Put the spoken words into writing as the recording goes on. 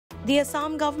The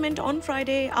Assam government on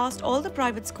Friday asked all the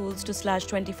private schools to slash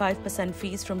 25%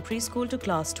 fees from preschool to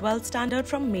Class XII standard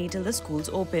from May till the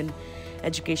schools open.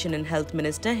 Education and Health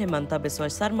Minister Himanta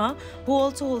Biswa Sarma, who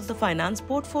also holds the finance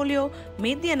portfolio,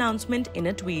 made the announcement in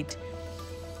a tweet.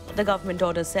 The government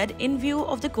order said, in view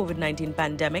of the COVID-19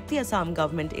 pandemic, the Assam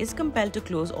government is compelled to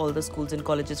close all the schools and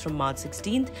colleges from March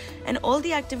 16th, and all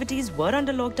the activities were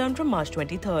under lockdown from March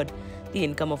 23rd. The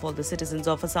income of all the citizens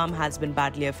of Assam has been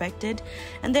badly affected,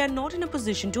 and they are not in a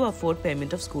position to afford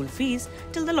payment of school fees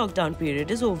till the lockdown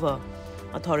period is over.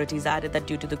 Authorities added that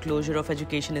due to the closure of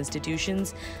education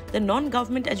institutions, the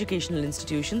non-government educational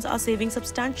institutions are saving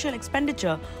substantial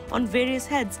expenditure on various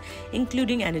heads,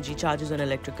 including energy charges on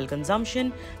electrical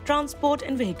consumption, transport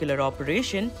and vehicular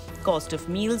operation, cost of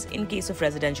meals in case of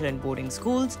residential and boarding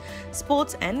schools,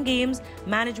 sports and games,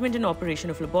 management and operation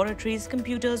of laboratories,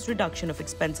 computers, reduction of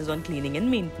expenses on cleaning and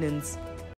maintenance.